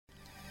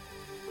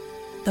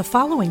The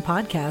following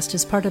podcast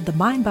is part of the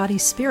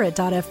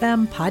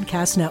MindBodySpirit.fm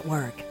podcast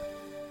network.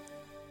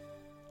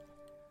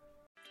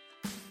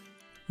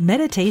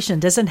 Meditation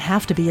doesn't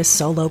have to be a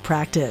solo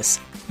practice.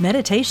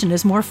 Meditation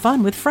is more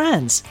fun with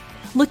friends.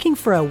 Looking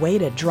for a way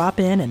to drop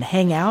in and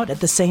hang out at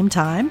the same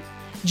time?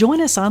 Join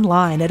us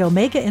online at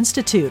Omega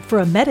Institute for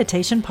a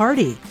meditation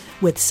party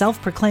with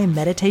self-proclaimed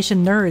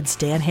meditation nerds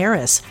Dan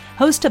Harris,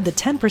 host of the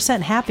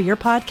 10% Happier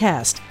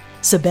podcast,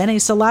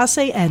 Sebene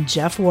Selassie, and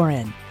Jeff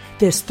Warren.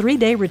 This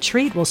 3-day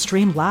retreat will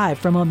stream live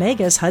from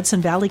Omega's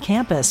Hudson Valley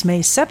campus May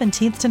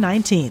 17th to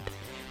 19th.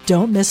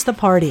 Don't miss the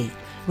party.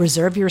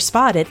 Reserve your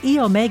spot at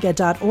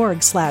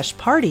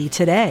eomega.org/party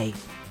today.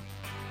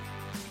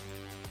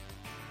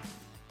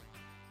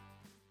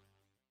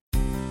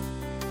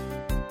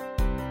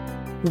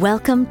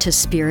 Welcome to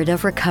Spirit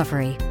of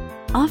Recovery,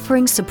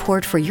 offering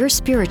support for your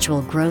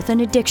spiritual growth and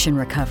addiction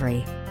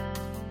recovery.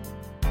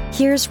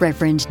 Here's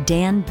Reverend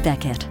Dan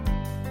Beckett.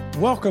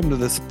 Welcome to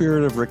the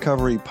Spirit of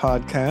Recovery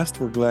podcast.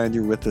 We're glad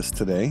you're with us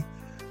today.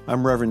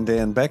 I'm Reverend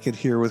Dan Beckett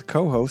here with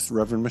co-host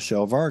Reverend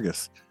Michelle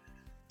Vargas.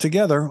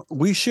 Together,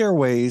 we share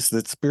ways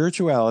that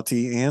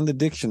spirituality and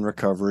addiction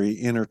recovery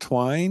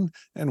intertwine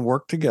and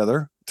work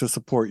together to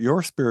support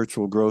your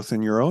spiritual growth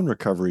in your own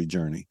recovery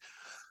journey.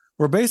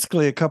 We're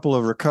basically a couple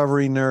of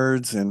recovery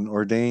nerds and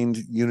ordained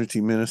Unity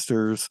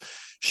ministers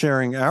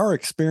sharing our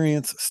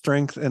experience,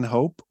 strength, and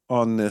hope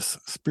on this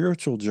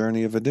spiritual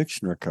journey of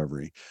addiction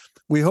recovery.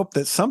 We hope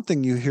that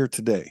something you hear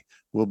today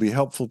will be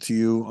helpful to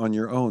you on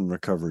your own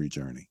recovery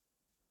journey.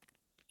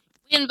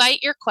 We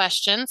invite your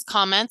questions,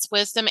 comments,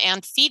 wisdom,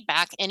 and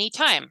feedback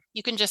anytime.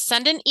 You can just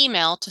send an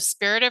email to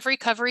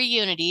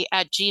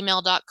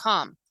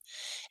spiritofrecoveryunity@gmail.com.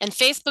 And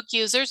Facebook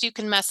users, you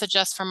can message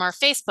us from our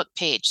Facebook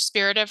page,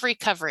 Spirit of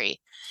Recovery.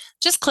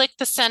 Just click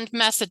the send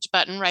message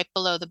button right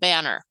below the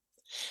banner.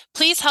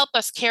 Please help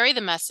us carry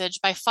the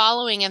message by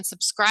following and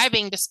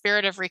subscribing to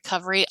Spirit of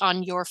Recovery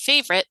on your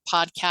favorite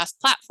podcast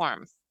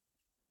platform.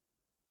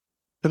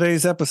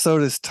 Today's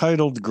episode is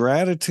titled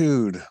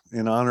Gratitude.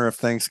 In honor of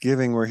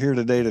Thanksgiving, we're here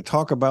today to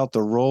talk about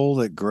the role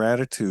that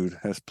gratitude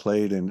has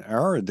played in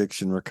our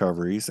addiction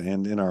recoveries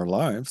and in our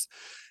lives.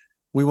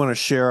 We want to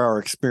share our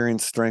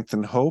experience, strength,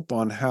 and hope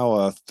on how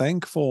a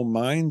thankful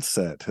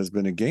mindset has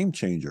been a game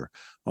changer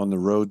on the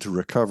road to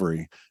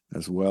recovery,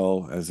 as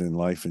well as in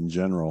life in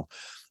general.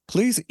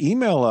 Please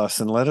email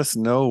us and let us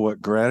know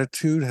what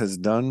gratitude has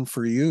done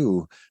for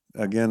you.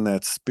 Again,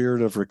 that's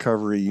Spirit of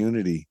Recovery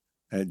Unity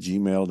at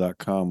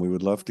gmail.com. We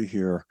would love to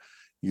hear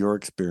your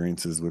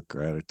experiences with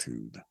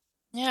gratitude.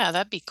 Yeah,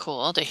 that'd be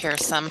cool to hear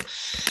some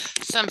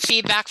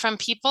feedback from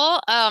people.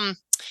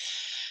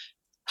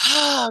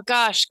 Oh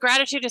gosh,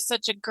 gratitude is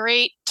such a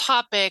great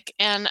topic.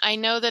 And I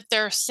know that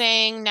they're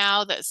saying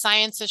now that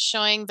science is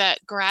showing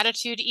that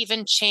gratitude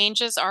even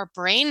changes our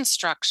brain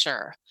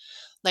structure.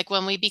 Like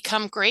when we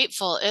become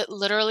grateful, it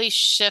literally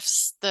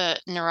shifts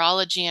the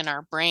neurology in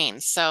our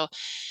brains.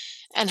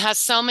 And has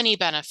so many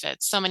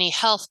benefits, so many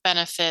health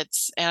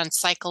benefits and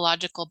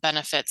psychological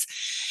benefits.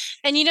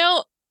 And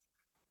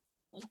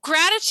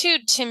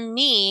gratitude to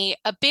me,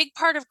 a big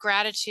part of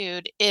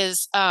gratitude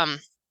is,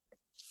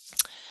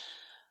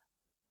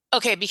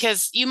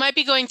 because you might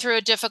be going through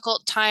a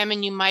difficult time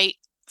and you might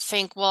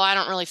think, well, I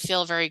don't really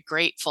feel very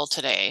grateful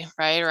today,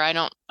 right? Or I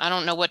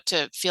don't know what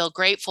to feel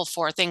grateful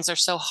for. Things are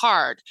so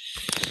hard.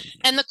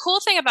 And the cool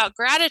thing about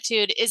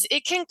gratitude is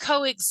it can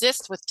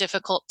coexist with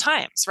difficult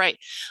times, right?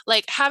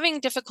 Like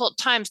having difficult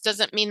times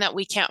doesn't mean that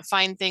we can't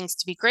find things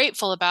to be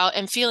grateful about,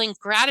 and feeling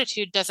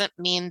gratitude doesn't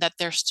mean that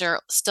there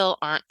still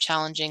aren't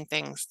challenging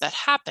things that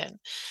happen.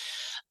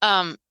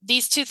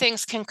 These two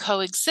things can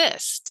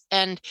coexist.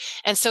 And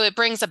so it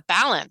brings a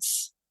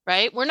balance,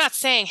 right? We're not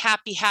saying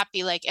happy,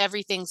 like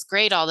everything's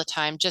great all the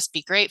time, just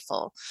be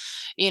grateful.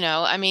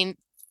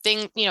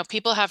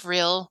 People have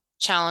real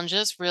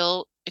challenges,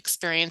 real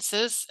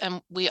experiences,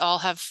 and we all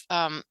have,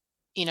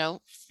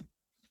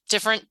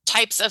 different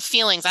types of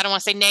feelings. I don't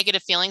want to say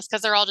negative feelings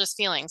because they're all just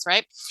feelings,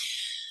 right?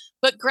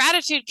 But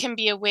gratitude can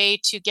be a way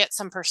to get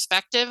some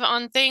perspective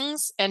on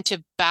things and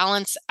to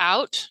balance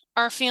out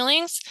our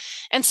feelings.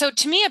 And so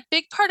to me, a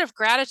big part of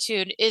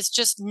gratitude is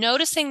just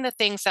noticing the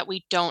things that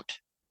we don't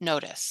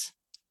notice,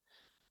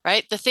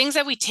 right? The things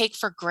that we take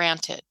for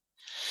granted,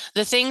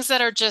 the things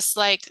that are just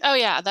like, oh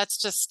yeah, that's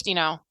just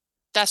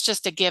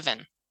a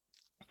given.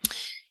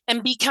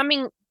 And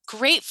becoming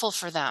grateful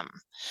for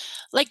them.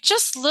 Like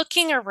just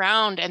looking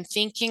around and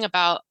thinking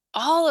about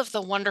all of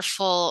the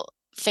wonderful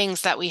things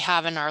that we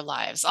have in our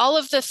lives, all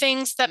of the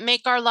things that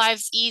make our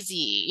lives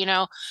easy.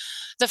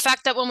 The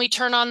fact that when we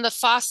turn on the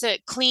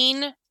faucet,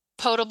 clean,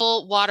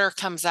 potable water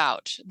comes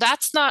out.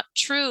 That's not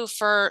true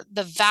for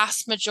the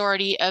vast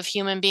majority of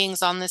human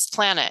beings on this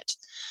planet.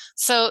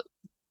 So,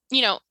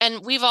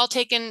 and we've all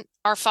taken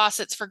our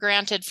faucets for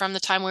granted from the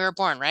time we were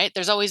born, right?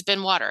 There's always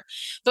been water.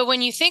 But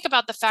when you think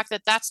about the fact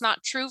that that's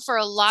not true for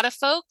a lot of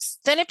folks,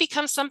 then it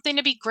becomes something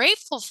to be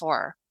grateful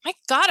for. My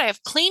God, I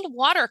have clean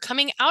water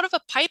coming out of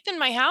a pipe in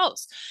my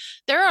house.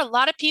 There are a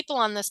lot of people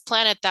on this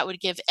planet that would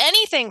give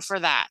anything for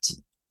that,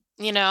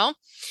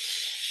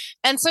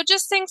 And so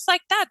just things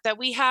like that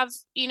we have,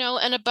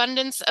 an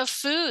abundance of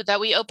food, that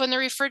we open the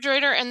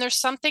refrigerator and there's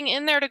something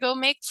in there to go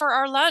make for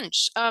our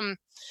lunch.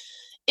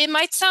 It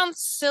might sound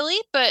silly,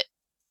 but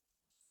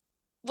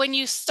when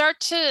you start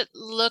to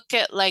look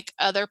at like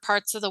other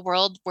parts of the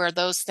world where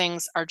those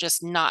things are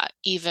just not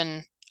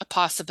even a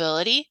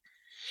possibility,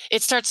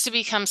 it starts to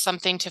become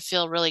something to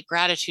feel really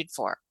gratitude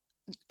for.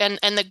 And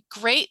the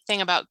great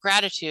thing about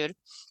gratitude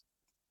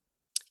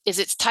is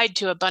it's tied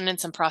to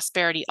abundance and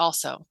prosperity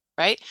also,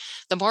 right?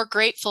 The more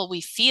grateful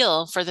we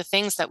feel for the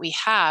things that we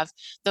have,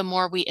 the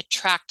more we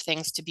attract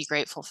things to be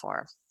grateful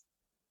for.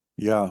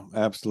 Yeah,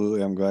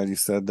 absolutely. I'm glad you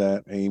said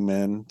that.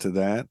 Amen to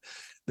that.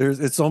 There's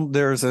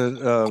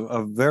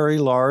a very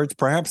large,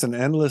 perhaps an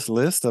endless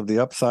list of the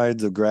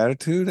upsides of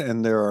gratitude,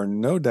 and there are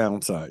no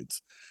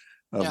downsides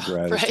of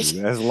gratitude,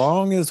 right. as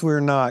long as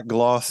we're not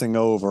glossing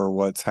over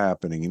what's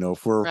happening.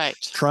 If we're Right.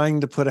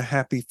 trying to put a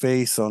happy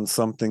face on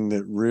something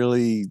that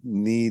really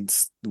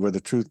needs, where the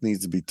truth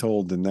needs to be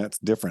told, then that's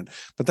different.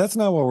 But that's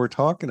not what we're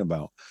talking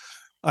about.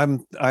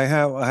 I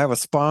have a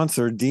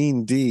sponsor,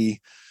 Dean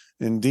D,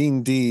 and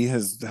Dean D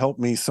has helped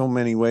me so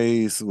many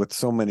ways with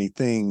so many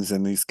things,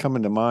 and he's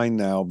coming to mind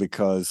now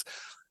because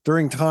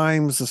during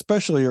times,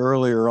 especially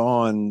earlier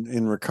on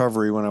in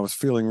recovery, when I was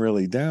feeling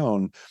really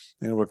down,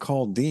 I would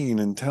call Dean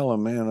and tell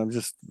him, man, I'm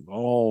just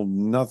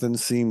nothing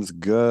seems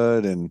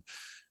good, and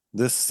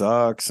this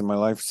sucks, and my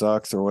life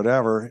sucks, or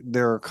whatever.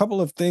 There are a couple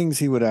of things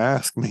he would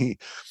ask me.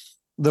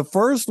 The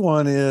first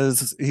one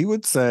is he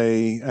would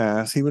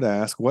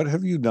ask, what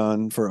have you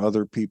done for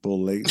other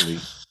people lately?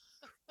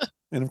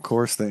 And of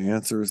course, the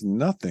answer is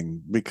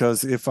nothing,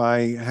 because if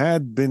I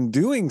had been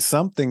doing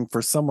something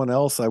for someone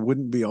else, I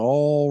wouldn't be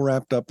all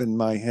wrapped up in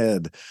my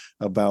head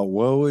about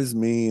woe is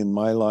me and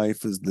my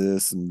life is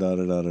this and da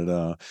da da da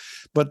da.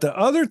 But the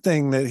other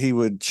thing that he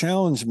would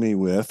challenge me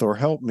with or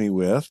help me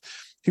with,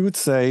 he would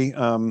say,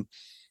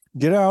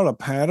 get out a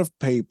pad of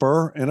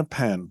paper and a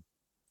pen.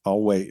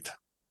 I'll wait.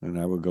 And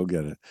I would go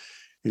get it.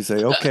 He'd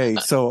say, okay,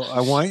 so I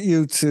want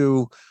you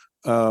to,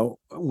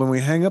 when we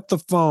hang up the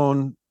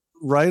phone,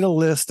 write a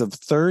list of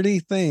 30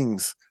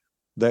 things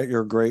that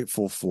you're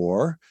grateful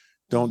for.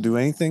 Don't do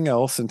anything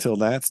else until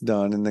that's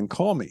done, and then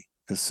call me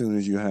as soon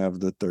as you have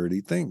the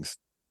 30 things.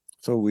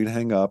 So we'd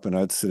hang up and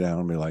I'd sit down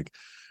and be like,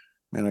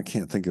 man, I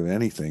can't think of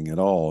anything at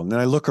all. And then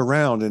I look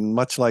around, and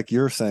much like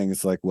you're saying,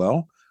 it's like,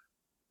 well,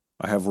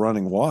 I have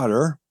running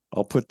water.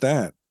 I'll put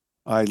that.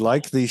 I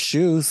like these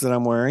shoes that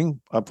I'm wearing.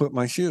 I'll put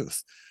my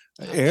shoes.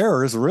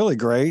 Air is really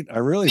great. I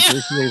really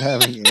appreciate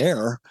having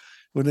air.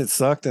 Wouldn't it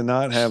suck to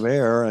not have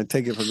air? I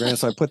take it for granted.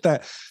 So I put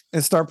that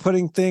and start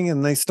putting things,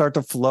 and they start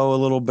to flow a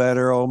little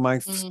better. Oh, my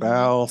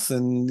spouse,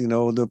 and,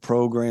 the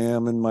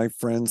program, and my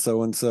friend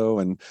so-and-so,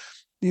 and,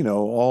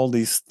 all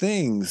these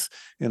things.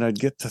 And I'd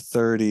get to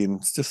 30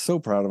 and just so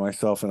proud of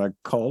myself. And I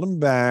called him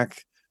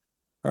back.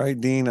 All right,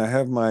 Dean, I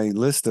have my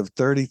list of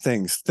 30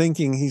 things,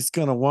 thinking he's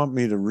going to want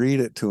me to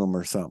read it to him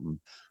or something.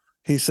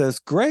 He says,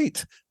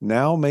 great,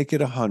 now make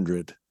it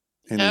 100.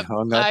 And he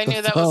hung up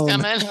the phone.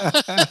 That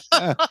was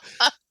coming.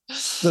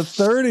 The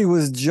 30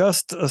 was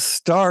just a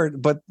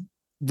start, but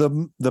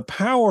the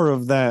power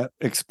of that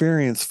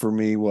experience for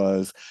me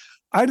was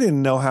I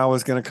didn't know how I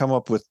was going to come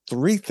up with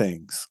 3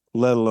 things,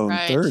 let alone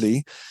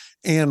 30.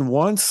 And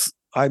once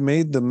I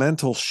made the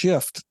mental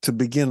shift to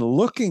begin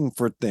looking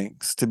for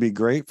things to be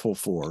grateful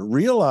for,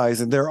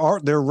 realizing they're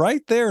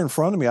right there in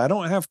front of me. I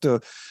don't have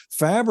to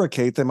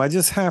fabricate them. I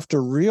just have to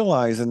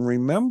realize and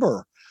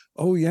remember,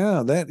 oh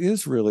yeah, that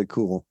is really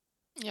cool.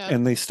 Yeah.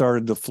 And they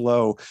started to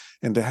flow,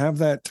 and to have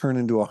that turn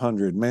into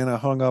 100, man, I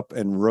hung up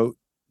and wrote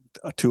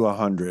to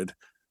 100.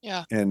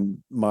 Yeah.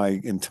 And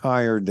my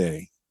entire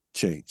day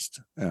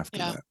changed after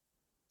that.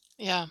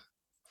 Yeah.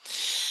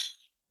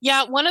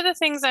 Yeah. One of the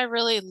things I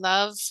really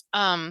love,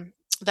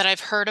 that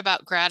I've heard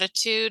about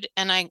gratitude,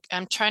 and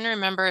I'm trying to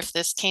remember if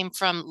this came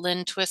from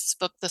Lynn Twist's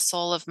book, The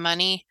Soul of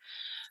Money,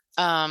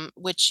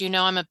 which,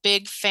 I'm a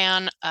big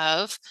fan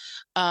of.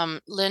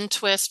 Lynn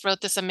Twist wrote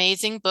this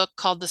amazing book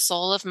called The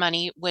Soul of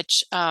Money,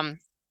 which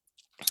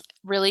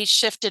really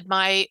shifted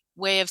my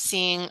way of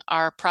seeing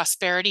our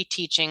prosperity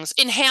teachings,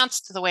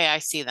 enhanced the way I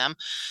see them.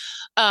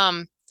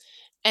 And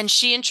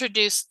she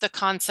introduced the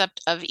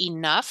concept of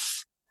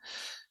enough.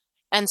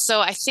 And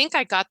so I think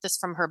I got this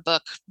from her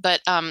book,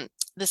 but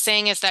the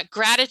saying is that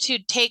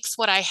gratitude takes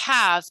what I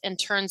have and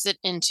turns it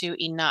into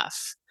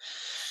enough.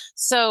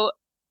 So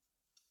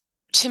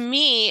to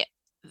me,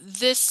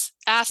 this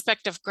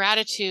aspect of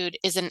gratitude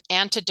is an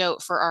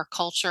antidote for our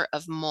culture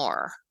of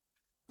more,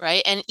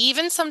 right? And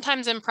even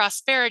sometimes in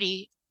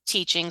prosperity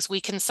teachings, we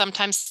can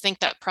sometimes think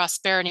that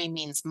prosperity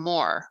means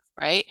more,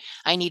 right?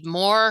 I need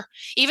more.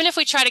 Even if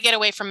we try to get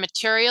away from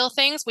material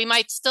things, we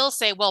might still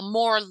say, well,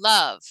 more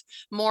love,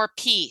 more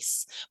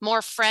peace,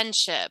 more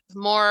friendship,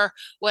 more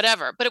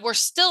whatever. But we're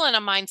still in a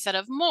mindset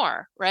of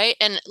more, right?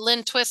 And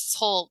Lynn Twist's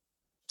whole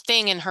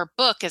thing in her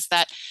book is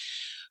that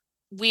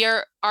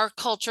our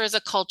culture is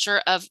a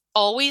culture of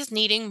always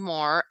needing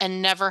more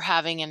and never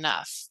having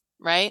enough,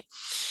 right?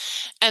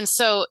 And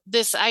so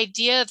this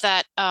idea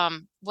that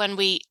when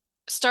we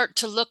start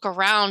to look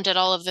around at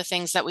all of the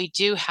things that we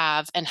do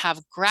have and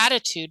have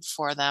gratitude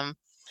for them,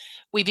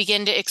 we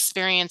begin to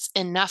experience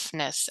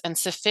enoughness and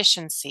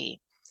sufficiency.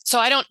 So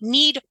I don't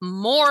need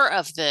more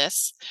of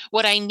this.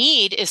 What I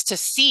need is to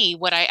see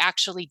what I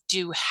actually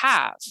do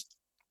have.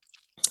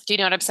 Do you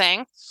know what I'm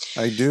saying?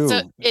 I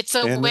So do. it's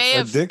a And way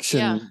of,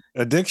 yeah.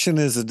 addiction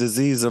is a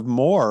disease of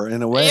more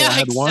in a way. Yeah, I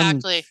had one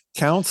exactly.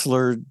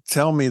 counselor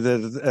tell me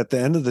that at the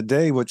end of the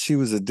day, what she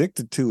was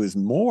addicted to is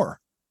more.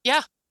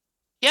 Yeah.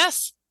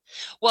 Yes.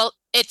 Well,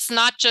 it's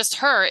not just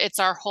her, it's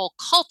our whole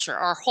culture.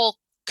 Our whole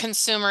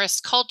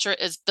consumerist culture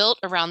is built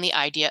around the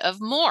idea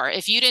of more.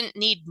 If you didn't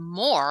need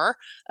more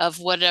of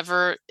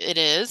whatever it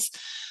is,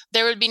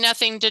 there would be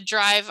nothing to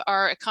drive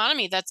our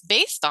economy that's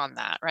based on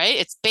that, right?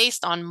 It's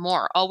based on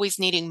more, always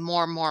needing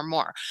more, more,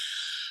 more.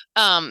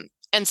 And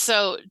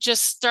so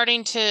just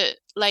starting to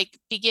like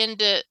begin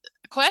to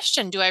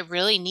question, do I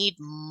really need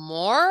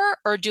more,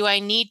 or do I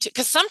need to?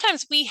 Because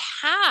sometimes we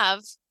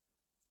have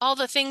all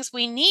the things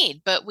we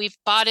need, but we've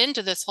bought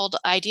into this whole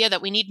idea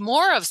that we need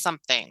more of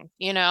something,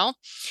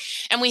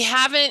 and we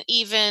haven't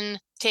even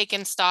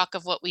taken stock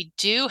of what we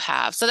do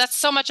have. So that's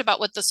so much about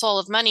what the Soul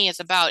of Money is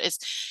about, is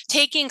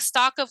taking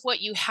stock of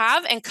what you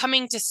have and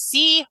coming to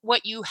see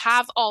what you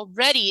have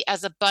already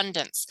as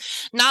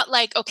abundance. Not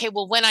like, okay,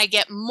 well, when I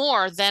get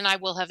more, then I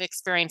will have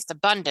experienced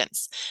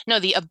abundance. No,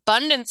 the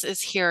abundance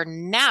is here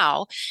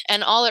now,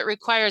 and all it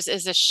requires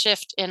is a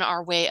shift in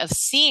our way of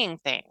seeing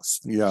things.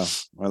 Yeah,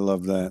 I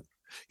love that.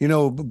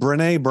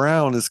 Brene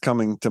Brown is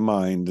coming to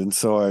mind. And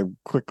so I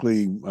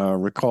quickly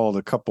recalled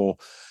a couple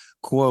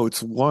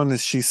quotes. One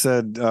is she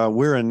said,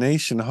 we're a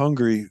nation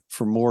hungry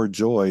for more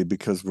joy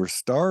because we're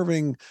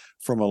starving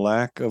from a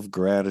lack of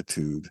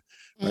gratitude.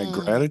 Right?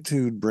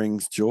 Gratitude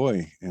brings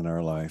joy in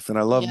our life. And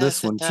I love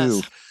this one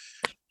too.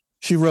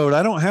 She wrote,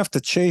 I don't have to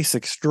chase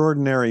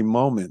extraordinary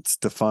moments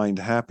to find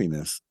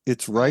happiness.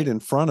 It's right in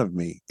front of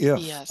me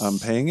if I'm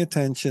paying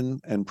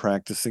attention and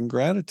practicing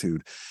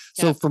gratitude.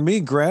 So for me,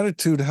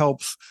 gratitude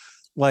helps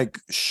like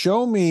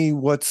show me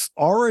what's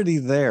already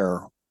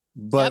there,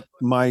 but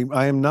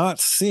I am not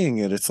seeing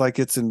it. It's like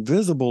it's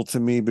invisible to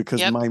me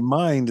because my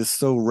mind is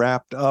so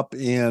wrapped up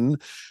in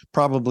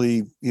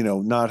probably,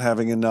 not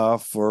having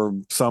enough or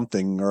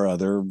something or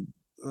other.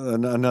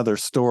 Another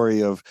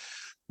story of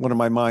one of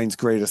my mind's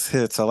greatest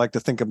hits. I like to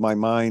think of my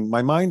mind.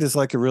 My mind is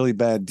like a really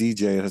bad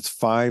DJ. It has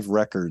 5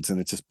 records and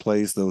it just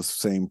plays those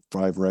same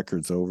 5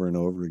 records over and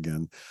over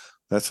again.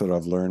 That's what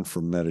I've learned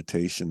from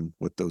meditation,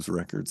 what those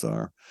records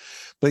are.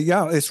 But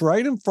yeah, it's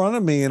right in front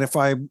of me. And if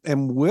I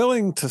am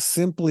willing to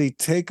simply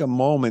take a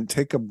moment,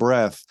 take a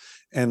breath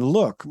and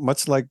look,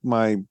 much like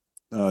my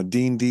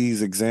Dean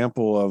D's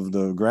example of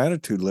the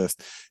gratitude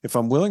list, if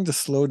I'm willing to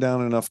slow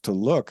down enough to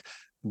look,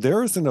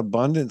 there is an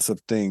abundance of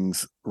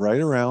things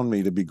right around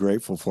me to be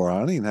grateful for. I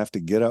don't even have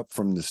to get up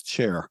from this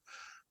chair,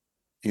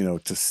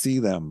 to see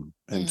them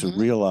and to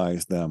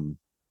realize them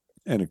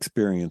and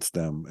experience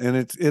them. And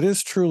it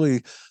is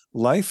truly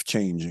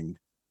life-changing.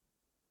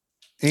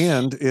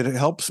 And it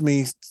helps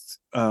me,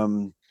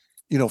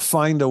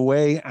 find a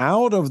way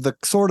out of the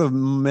sort of the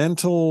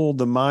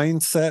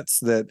mindsets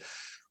that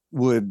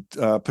would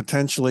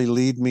potentially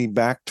lead me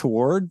back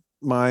toward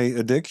my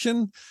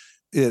addiction.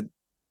 It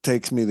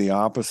takes me the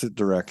opposite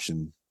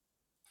direction.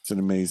 It's an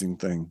amazing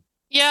thing.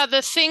 Yeah,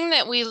 the thing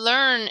that we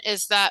learn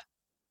is that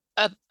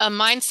a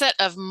mindset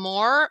of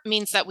more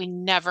means that we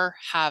never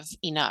have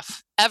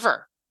enough,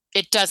 ever.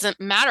 It doesn't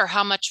matter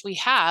how much we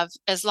have.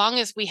 As long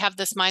as we have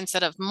this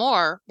mindset of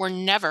more, we're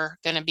never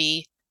going to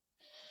be,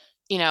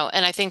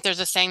 and I think there's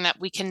a saying that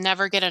we can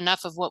never get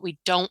enough of what we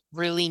don't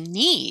really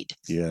need.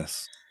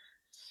 Yes.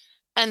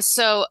 And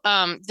so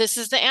this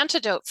is the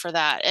antidote for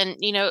that. And,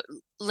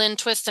 Lynn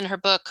Twist in her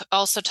book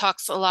also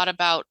talks a lot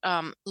about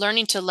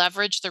learning to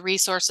leverage the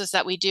resources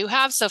that we do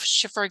have. So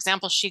for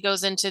example, she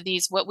goes into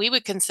these, what we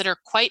would consider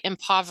quite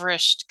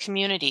impoverished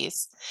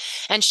communities,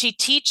 and she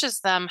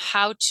teaches them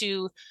how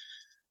to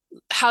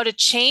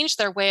change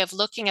their way of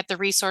looking at the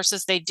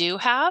resources they do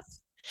have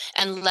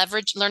and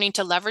learning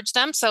to leverage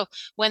them. So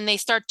when they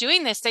start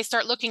doing this, they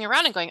start looking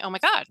around and going, oh my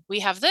God, we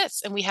have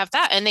this and we have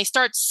that. And they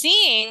start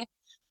seeing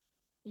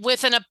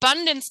with an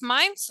abundance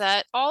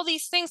mindset, all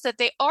these things that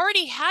they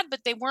already had,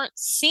 but they weren't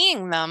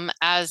seeing them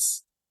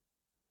as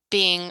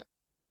being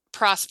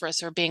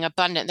prosperous or being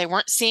abundant. They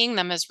weren't seeing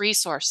them as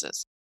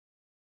resources.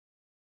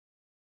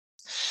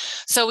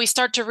 So we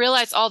start to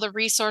realize all the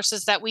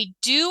resources that we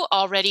do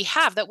already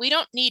have, that we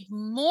don't need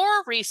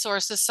more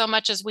resources so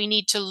much as we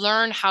need to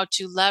learn how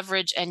to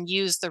leverage and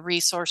use the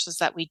resources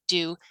that we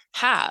do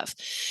have.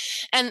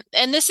 And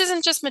this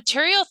isn't just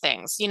material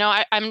things.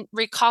 I'm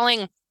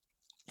recalling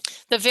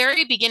the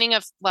very beginning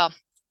of,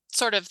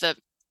 sort of the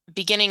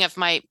beginning of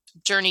my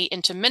journey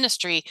into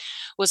ministry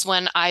was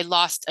when I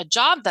lost a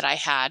job that I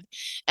had.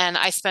 And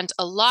I spent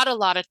a lot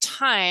of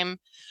time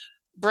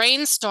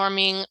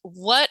brainstorming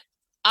what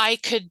I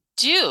could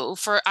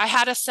I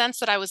had a sense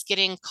that I was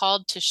getting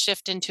called to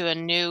shift into a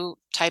new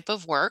type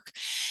of work.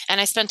 And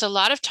I spent a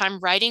lot of time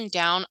writing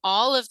down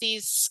all of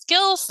these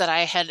skills that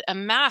I had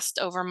amassed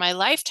over my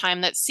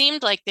lifetime that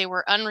seemed like they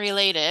were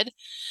unrelated,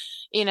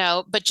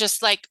 but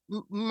just like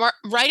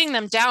writing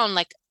them down,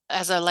 like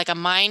as a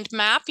mind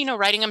map,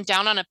 writing them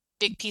down on a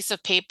big piece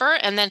of paper.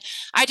 And then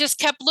I just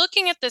kept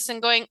looking at this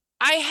and going,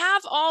 I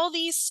have all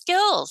these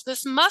skills.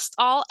 This must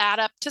all add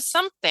up to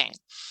something,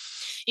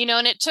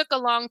 and it took a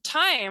long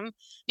time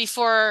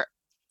before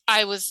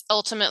I was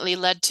ultimately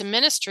led to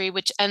ministry,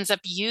 which ends up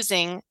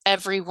using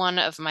every one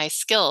of my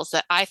skills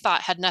that I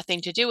thought had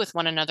nothing to do with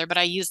one another, but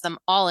I use them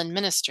all in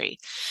ministry.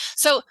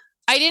 So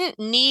I didn't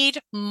need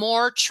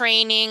more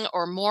training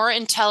or more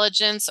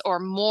intelligence or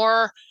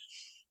more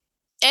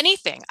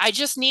anything. I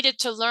just needed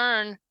to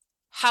learn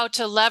how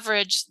to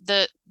leverage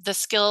the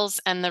skills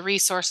and the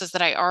resources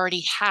that I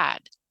already had.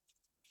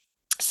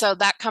 So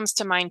that comes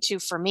to mind too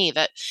for me,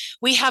 that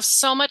we have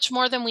so much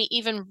more than we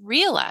even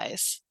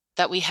realize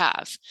that we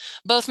have,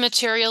 both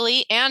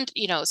materially and,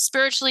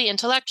 spiritually,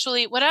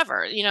 intellectually,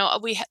 whatever,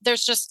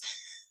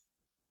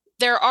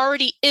 there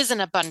already is an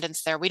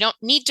abundance there. We don't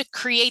need to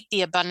create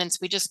the abundance.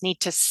 We just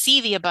need to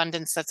see the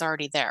abundance that's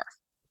already there.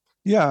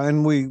 Yeah.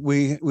 And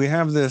we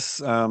have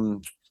this, I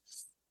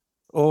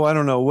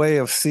don't know, way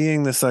of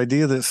seeing this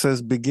idea that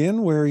says,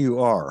 begin where you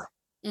are.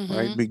 Mm-hmm.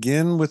 Right.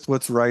 Begin with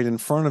what's right in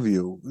front of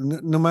you,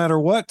 no matter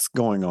what's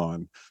going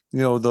on.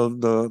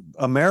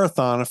 A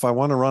marathon, if I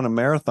want to run a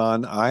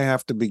marathon, I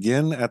have to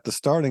begin at the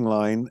starting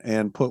line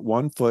and put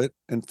one foot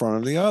in front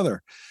of the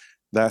other.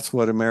 That's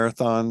what a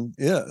marathon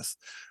is.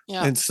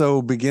 Yeah. And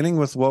so beginning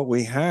with what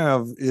we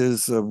have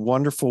is a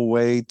wonderful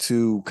way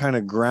to kind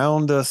of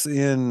ground us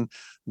in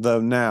the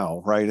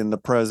now, right, in the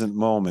present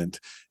moment.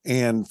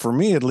 And for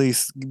me, at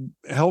least,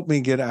 help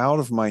me get out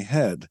of my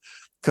head.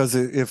 Because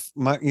if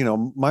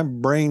my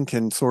brain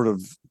can sort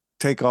of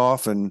take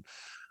off and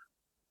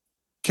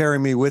carry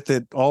me with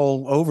it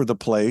all over the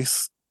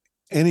place,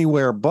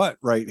 anywhere but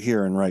right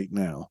here and right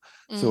now.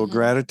 Mm-hmm. So a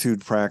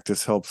gratitude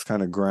practice helps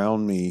kind of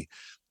ground me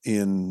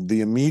in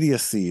the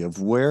immediacy of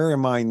where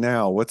am I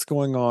now? What's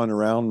going on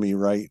around me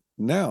right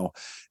now?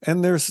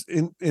 And there's,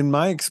 in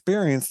my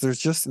experience, there's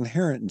just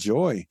inherent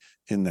joy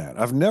in that.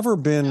 I've never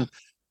been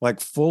like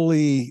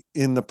fully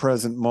in the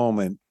present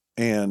moment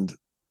and,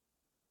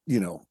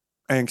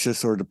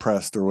 anxious or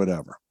depressed or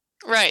whatever.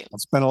 Right. I've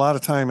spent a lot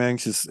of time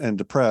anxious and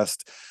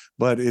depressed,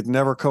 but it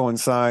never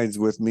coincides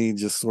with me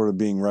just sort of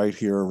being right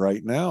here,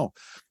 right now,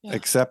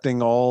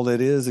 accepting all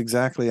that is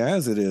exactly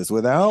as it is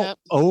without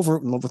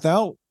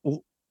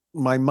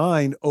my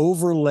mind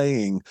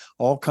overlaying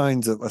all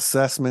kinds of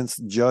assessments,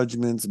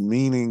 judgments,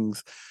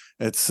 meanings,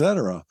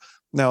 etc.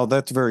 Now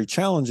that's very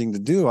challenging to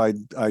do. I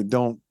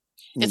don't,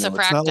 it's a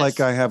practice. It's not like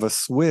I have a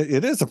switch.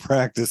 It is a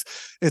practice.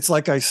 It's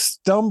like I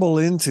stumble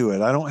into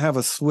it. I don't have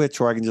a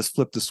switch where I can just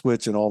flip the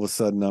switch and all of a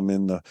sudden I'm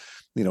in the,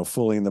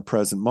 fully in the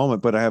present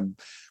moment. But I have,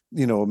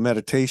 a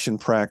meditation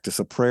practice,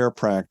 a prayer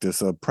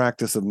practice, a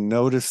practice of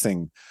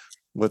noticing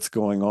what's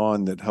going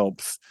on that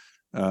helps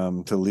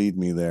to lead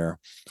me there.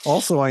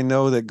 Also, I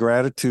know that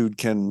gratitude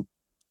can,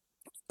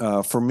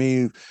 for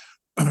me,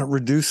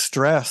 reduce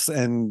stress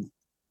and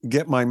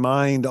get my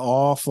mind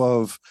off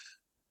of,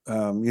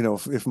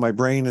 if my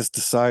brain has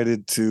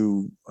decided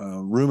to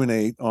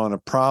ruminate on a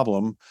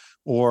problem,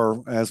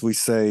 or as we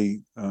say,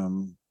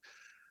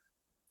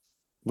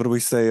 what do we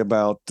say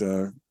about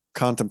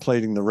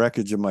contemplating the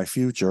wreckage of my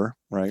future,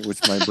 right?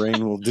 Which my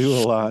brain will do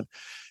a lot.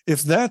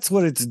 If that's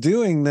what it's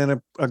doing,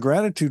 then a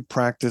gratitude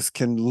practice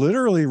can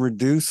literally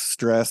reduce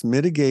stress,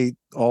 mitigate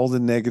all the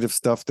negative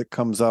stuff that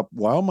comes up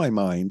while my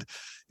mind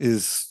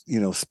is,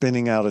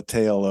 spinning out a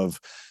tale of,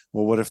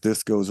 well, what if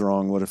this goes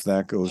wrong? What if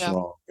that goes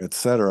wrong, et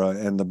cetera?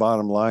 And the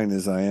bottom line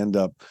is I end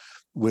up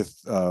with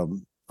a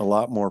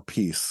lot more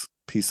peace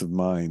of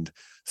mind,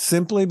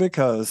 simply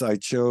because I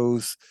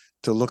chose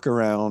to look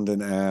around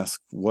and ask,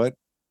 what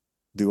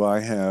do I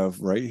have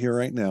right here,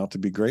 right now to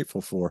be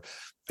grateful for?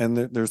 And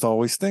there's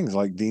always things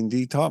like Dean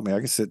D taught me. I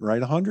can sit and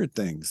write 100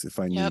 things if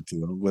I need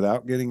to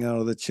without getting out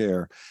of the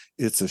chair.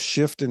 It's a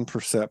shift in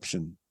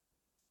perception.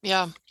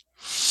 Yeah.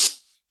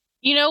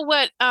 You know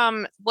what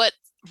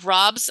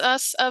robs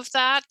us of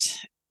that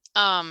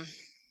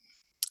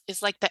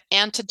is like the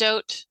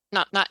antidote,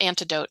 not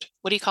antidote.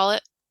 What do you call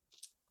it?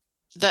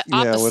 The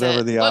opposite.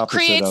 Whatever the opposite. What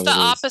creates the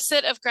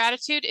opposite of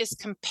gratitude is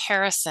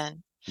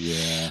comparison.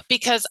 Yeah.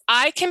 Because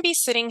I can be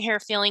sitting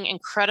here feeling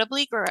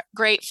incredibly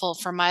grateful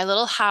for my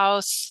little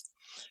house,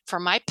 for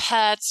my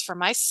pets, for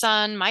my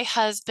son, my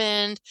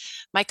husband,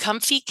 my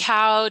comfy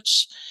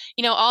couch,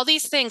 all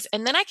these things.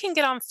 And then I can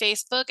get on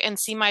Facebook and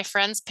see my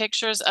friends'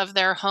 pictures of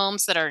their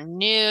homes that are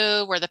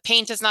new, where the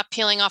paint is not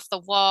peeling off the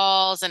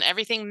walls and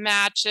everything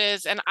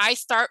matches. And I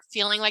start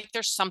feeling like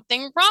there's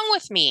something wrong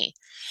with me.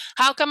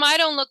 How come I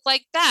don't look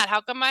like that? How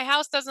come my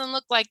house doesn't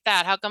look like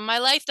that? How come my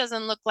life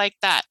doesn't look like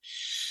that?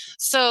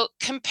 So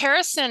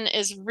comparison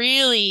is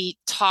really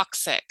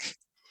toxic.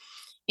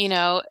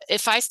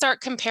 If I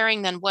start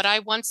comparing, then what I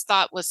once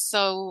thought was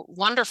so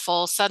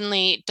wonderful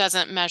suddenly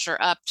doesn't measure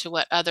up to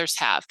what others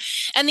have.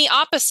 And the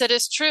opposite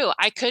is true.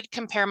 I could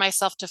compare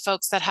myself to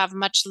folks that have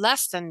much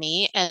less than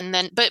me.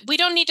 But we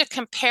don't need to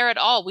compare at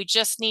all. We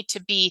just need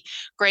to be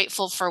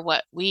grateful for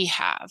what we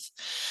have.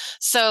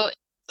 So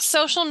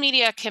social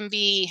media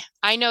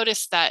I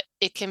noticed that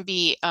it can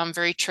be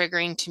very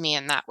triggering to me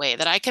in that way,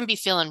 that I can be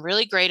feeling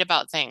really great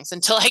about things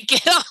until I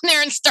get on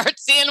there and start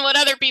seeing what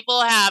other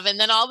people have. And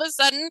then all of a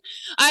sudden,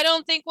 I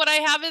don't think what I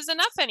have is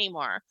enough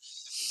anymore.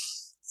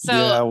 So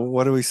yeah,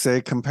 what do we say?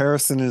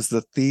 Comparison is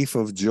the thief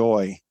of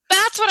joy.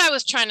 That's what I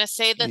was trying to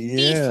say. The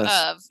thief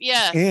of,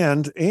 yeah.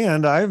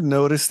 And I've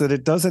noticed that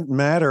it doesn't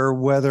matter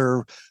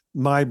whether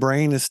my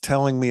brain is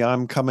telling me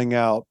I'm coming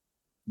out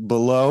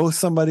below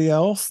somebody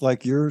else,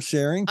 like you're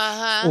sharing,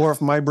 or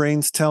if my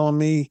brain's telling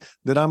me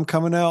that I'm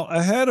coming out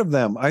ahead of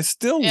them, I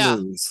still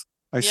lose.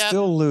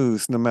 Still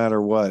lose no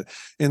matter what.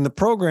 In the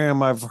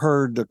program, I've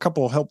heard a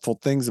couple of helpful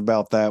things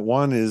about that.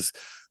 One is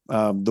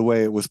the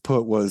way it was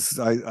put was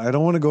I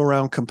don't want to go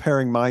around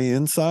comparing my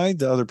inside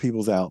to other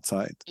people's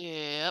outside.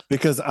 Yep.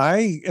 Because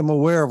I am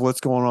aware of what's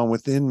going on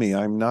within me.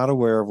 I'm not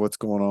aware of what's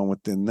going on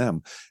within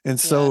them. And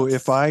so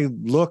if I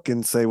look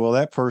and say, well,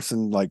 that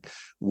person like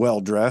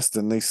well-dressed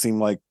and they seem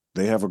like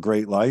they have a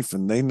great life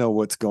and they know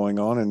what's going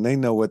on and they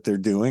know what they're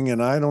doing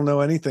and I don't know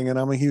anything and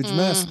I'm a huge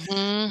mess.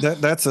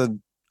 That's a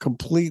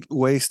complete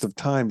waste of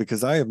time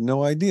because I have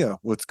no idea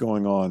what's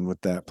going on with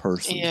that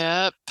person.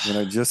 Yep. And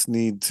I just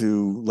need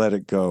to let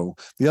it go.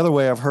 The other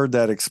way I've heard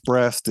that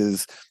expressed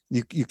is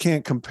you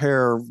can't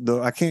compare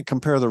I can't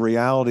compare the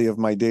reality of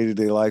my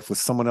day-to-day life with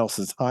someone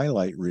else's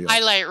highlight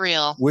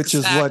reel. Which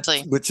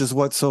is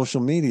what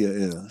social media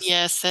is.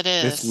 Yes, it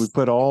is. We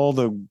put all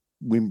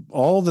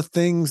the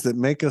things that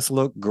make us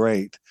look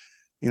great.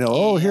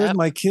 Here's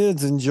my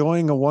kids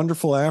enjoying a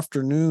wonderful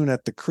afternoon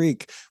at the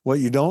creek. What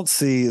you don't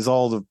see is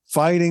all the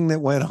fighting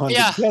that went on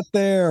to get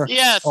there.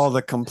 Yes. All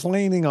the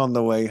complaining on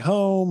the way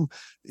home.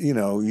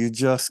 You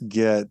just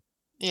get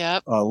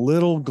a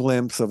little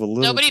glimpse of a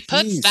little Nobody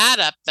puts that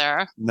up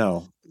there.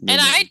 No.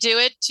 And I do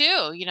it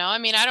too.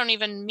 I don't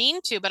even mean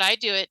to, but I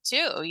do it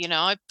too.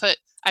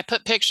 I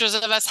put pictures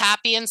of us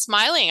happy and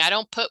smiling. I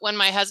don't put when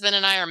my husband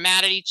and I are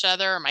mad at each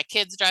other or my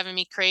kid's driving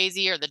me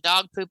crazy or the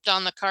dog pooped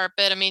on the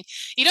carpet. I mean,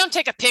 you don't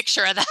take a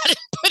picture of that and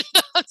put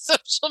it on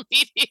social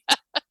media.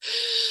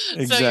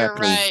 Exactly. So you're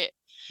right.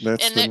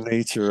 That's the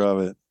nature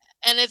of it.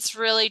 And it's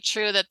really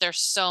true that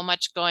there's so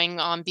much going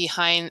on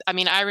behind. I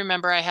mean, I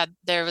remember I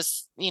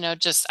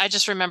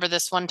just remember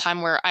this one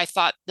time where I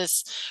thought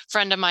this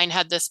friend of mine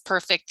had this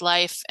perfect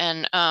life.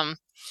 And,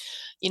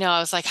 I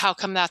was like, how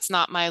come that's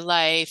not my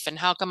life? And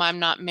how come I'm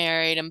not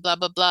married and blah,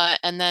 blah, blah.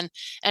 And then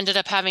ended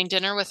up having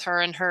dinner with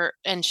her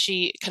and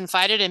she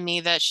confided in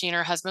me that she and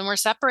her husband were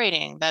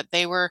separating, that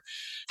they were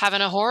having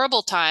a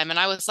horrible time. And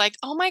I was like,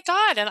 oh my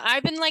God. And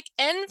I've been like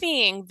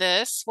envying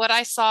what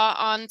I saw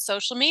on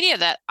social media,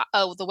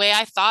 the way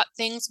I thought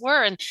things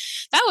were. And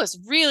that was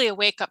really a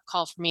wake up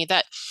call for me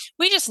that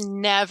we just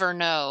never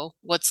know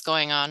what's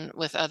going on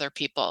with other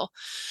people.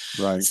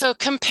 Right. So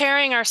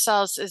comparing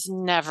ourselves is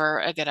never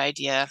a good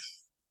idea.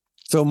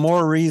 So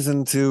more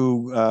reason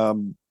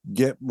to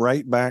get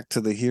right back to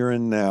the here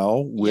and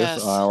now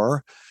with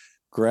our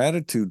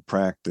gratitude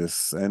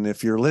practice. And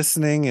if you're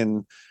listening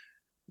and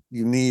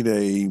you need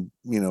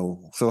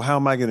so how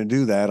am I going to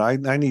do that? I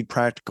need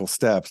practical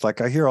steps.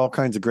 Like I hear all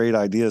kinds of great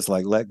ideas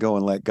like let go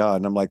and let God.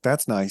 And I'm like,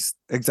 that's nice.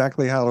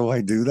 Exactly how do I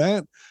do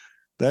that?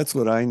 That's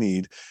what I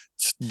need.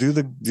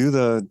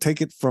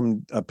 Take it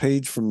from a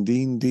page from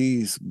Dean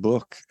D's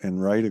book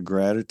and write a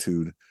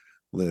gratitude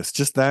list.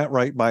 Just that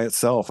right by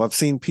itself. I've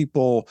seen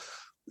people,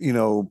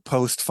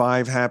 post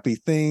 5 happy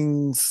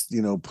things,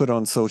 put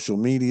on social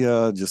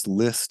media, just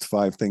list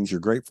 5 things you're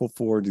grateful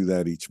for. Do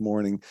that each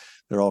morning.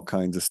 There are all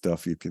kinds of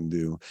stuff you can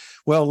do.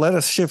 Well, let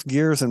us shift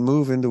gears and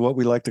move into what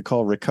we like to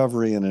call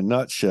recovery in a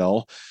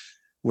nutshell,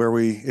 where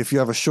if you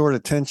have a short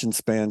attention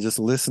span, just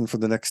listen for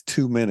the next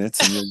 2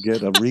 minutes and you'll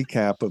get a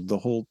recap of the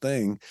whole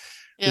thing.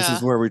 This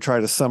is where we try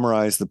to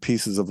summarize the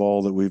pieces of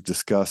all that we've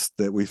discussed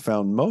that we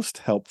found most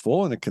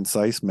helpful in a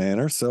concise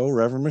manner. So,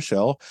 Reverend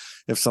Michelle,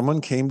 if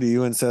someone came to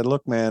you and said,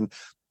 look, man,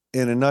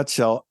 in a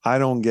nutshell, I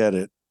don't get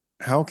it.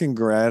 How can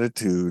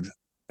gratitude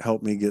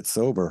help me get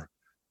sober?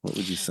 What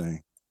would you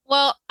say?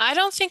 Well, I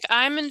don't think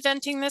I'm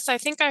inventing this. I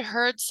think I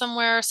heard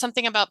somewhere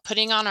something about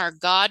putting on our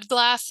God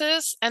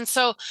glasses. And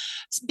so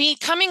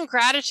becoming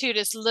gratitude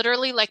is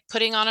literally like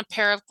putting on a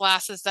pair of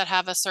glasses that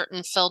have a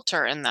certain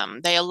filter in them.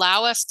 They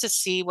allow us to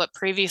see what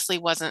previously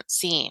wasn't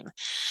seen.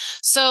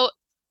 So,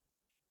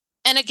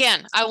 and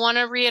again, I want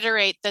to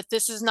reiterate that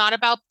this is not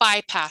about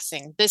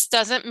bypassing. This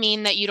doesn't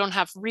mean that you don't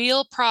have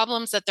real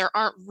problems, that there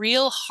aren't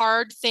real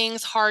hard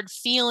things, hard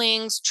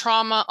feelings,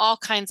 trauma, all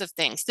kinds of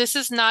things. This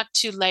is not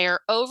to layer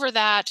over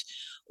that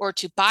or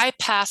to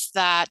bypass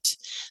that.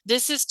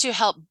 This is to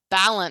help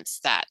balance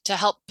that, to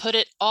help put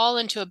it all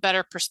into a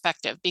better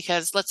perspective.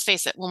 Because let's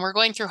face it, when we're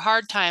going through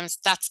hard times,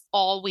 that's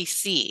all we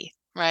see,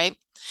 right?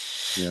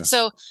 Yes.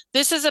 So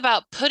this is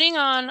about putting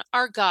on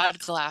our God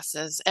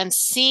glasses and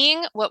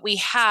seeing what we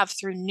have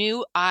through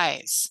new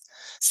eyes,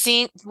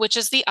 which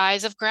is the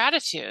eyes of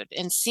gratitude,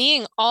 and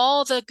seeing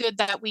all the good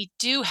that we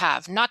do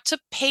have, not to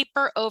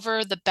paper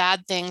over the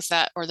bad things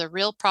or the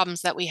real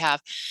problems that we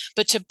have,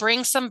 but to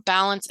bring some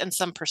balance and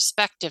some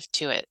perspective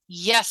to it.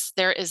 Yes,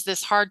 there is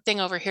this hard thing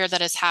over here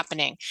that is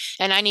happening,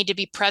 and I need to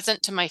be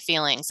present to my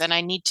feelings, and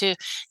I need to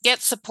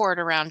get support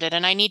around it,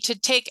 and I need to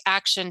take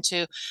action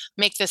to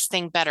make this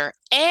thing better.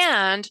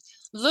 And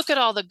look at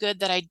all the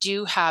good that I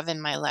do have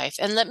in my life.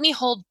 And let me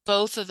hold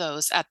both of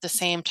those at the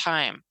same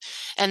time.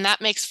 And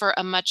that makes for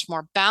a much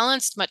more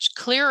balanced, much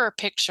clearer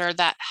picture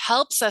that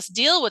helps us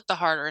deal with the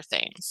harder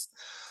things.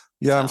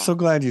 Yeah, I'm so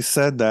glad you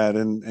said that.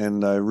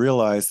 And I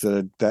realized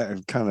that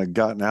had kind of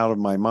gotten out of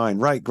my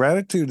mind. Right.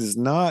 Gratitude is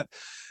not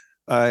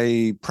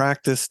a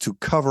practice to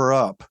cover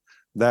up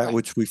that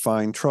which we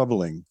find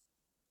troubling.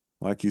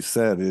 Like you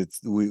said,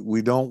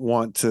 we don't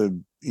want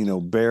to,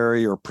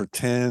 bury or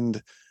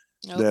pretend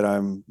that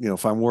I'm,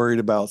 if I'm worried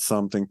about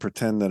something,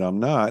 pretend that I'm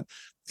not.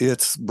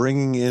 It's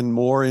bringing in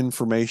more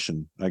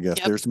information, I guess.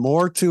 Yep. There's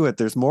more to it.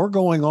 There's more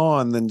going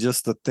on than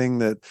just the thing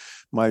that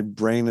my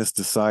brain has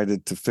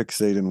decided to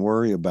fixate and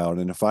worry about.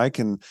 And if I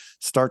can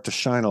start to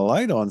shine a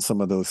light on some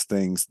of those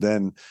things,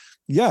 then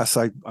yes,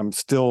 I'm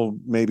still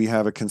maybe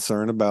have a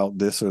concern about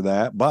this or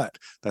that, but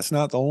that's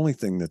not the only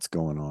thing that's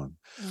going on.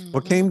 Mm-hmm.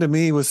 What came to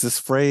me was this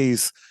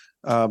phrase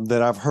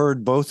that I've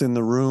heard both in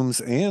the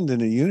rooms and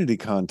in a unity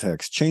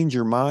context: change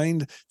your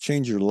mind,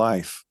 change your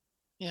life.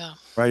 Yeah.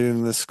 Right.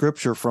 In the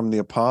scripture from the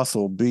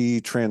apostle, be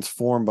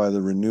transformed by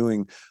the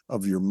renewing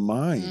of your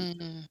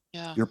mind,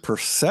 your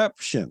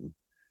perception.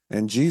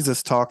 And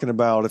Jesus talking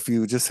about, if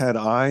you just had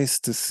eyes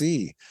to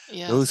see,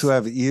 those who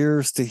have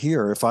ears to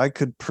hear, if I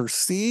could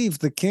perceive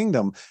the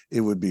kingdom,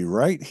 it would be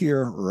right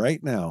here,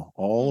 right now,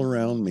 all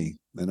around me.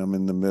 And I'm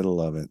in the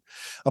middle of it.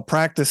 A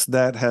practice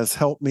that has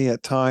helped me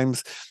at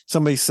times.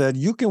 Somebody said,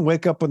 you can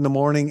wake up in the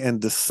morning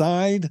and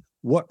decide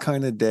what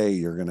kind of day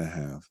you're going to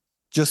have.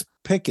 Just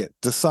pick it,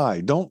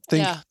 decide. Don't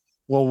think,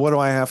 well, what do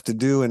I have to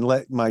do? And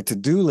let my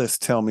to-do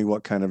list tell me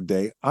what kind of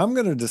day. I'm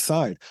going to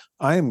decide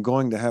I am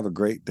going to have a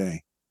great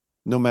day,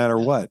 no matter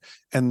what.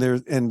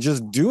 And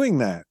just doing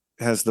that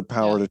has the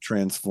power to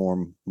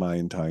transform my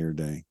entire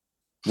day.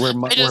 Where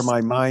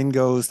my mind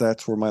goes,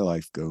 that's where my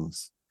life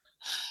goes.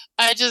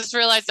 I just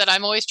realized that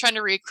I'm always trying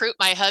to recruit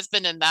my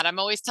husband in that. I'm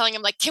always telling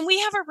him, like, can we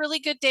have a really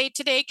good day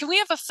today? Can we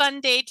have a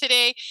fun day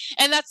today?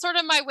 And that's sort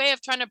of my way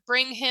of trying to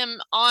bring him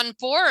on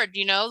board,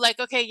 like,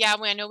 okay,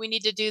 I know we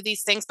need to do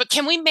these things, but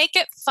can we make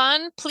it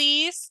fun,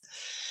 please?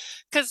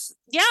 Because,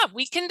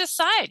 we can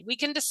decide. We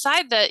can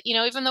decide that,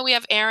 even though we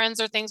have errands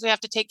or things we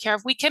have to take care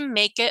of, we can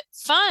make it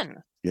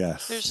fun.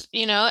 Yes. There's,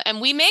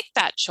 and we make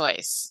that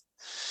choice.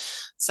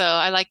 So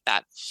I like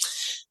that.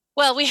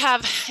 Well, we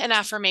have an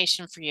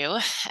affirmation for you,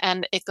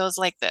 and it goes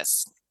like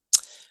this.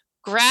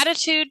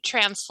 Gratitude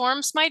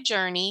transforms my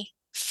journey,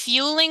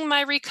 fueling my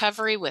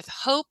recovery with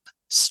hope,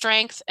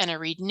 strength, and a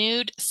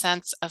renewed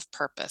sense of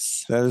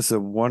purpose. That is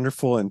a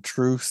wonderful and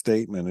true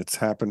statement. It's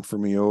happened for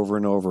me over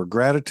and over.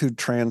 Gratitude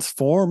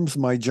transforms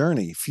my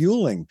journey,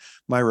 fueling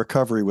my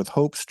recovery with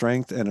hope,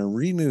 strength, and a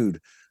renewed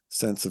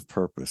sense of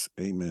purpose.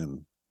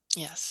 Amen.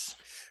 Yes.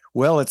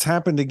 Well, it's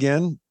happened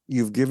again.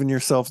 You've given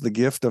yourself the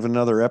gift of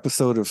another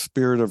episode of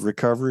Spirit of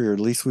Recovery, or at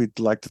least we'd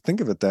like to think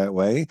of it that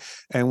way.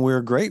 And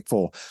we're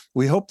grateful.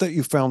 We hope that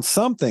you found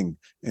something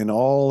in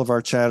all of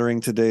our chattering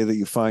today that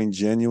you find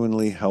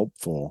genuinely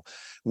helpful.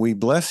 We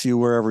bless you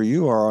wherever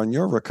you are on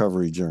your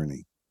recovery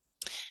journey.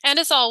 And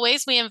as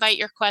always, we invite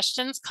your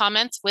questions,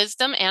 comments,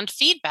 wisdom, and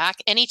feedback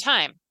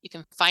anytime. You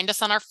can find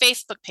us on our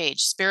Facebook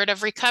page, Spirit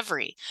of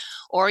Recovery,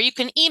 or you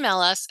can email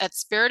us at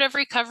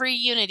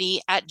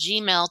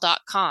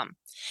spiritofrecoveryunity@gmail.com.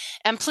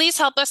 And please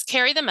help us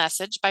carry the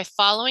message by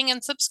following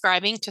and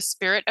subscribing to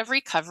Spirit of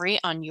Recovery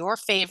on your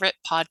favorite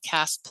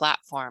podcast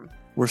platform.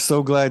 We're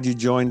so glad you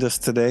joined us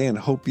today and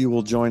hope you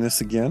will join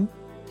us again.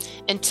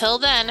 Until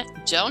then,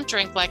 don't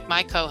drink like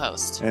my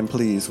co-host. And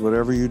please,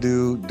 whatever you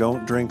do,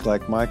 don't drink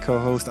like my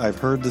co-host. I've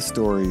heard the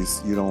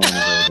stories. You don't want to go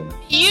there.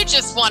 You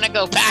just want to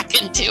go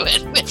back and do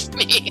it with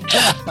me.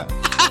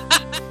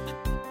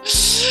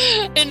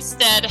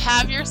 Instead,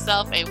 have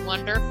yourself a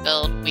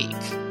wonder-filled week.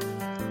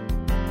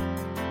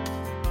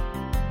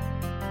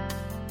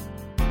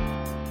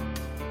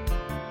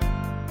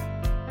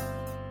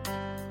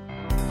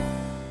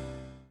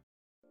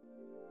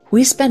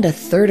 We spend a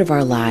third of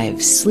our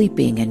lives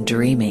sleeping and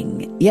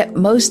dreaming, yet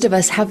most of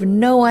us have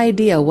no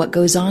idea what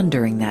goes on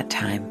during that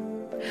time.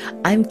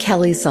 I'm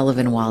Kelly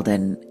Sullivan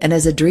Walden, and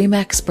as a dream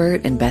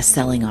expert and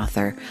best-selling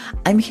author,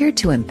 I'm here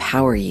to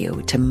empower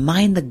you to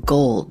mine the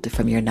gold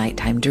from your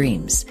nighttime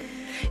dreams.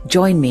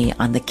 Join me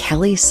on the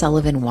Kelly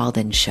Sullivan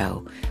Walden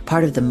Show,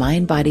 part of the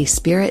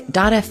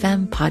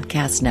MindBodySpirit.fm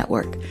podcast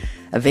network,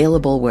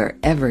 available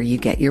wherever you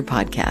get your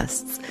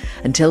podcasts.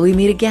 Until we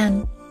meet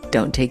again,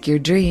 don't take your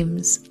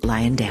dreams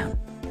lying down.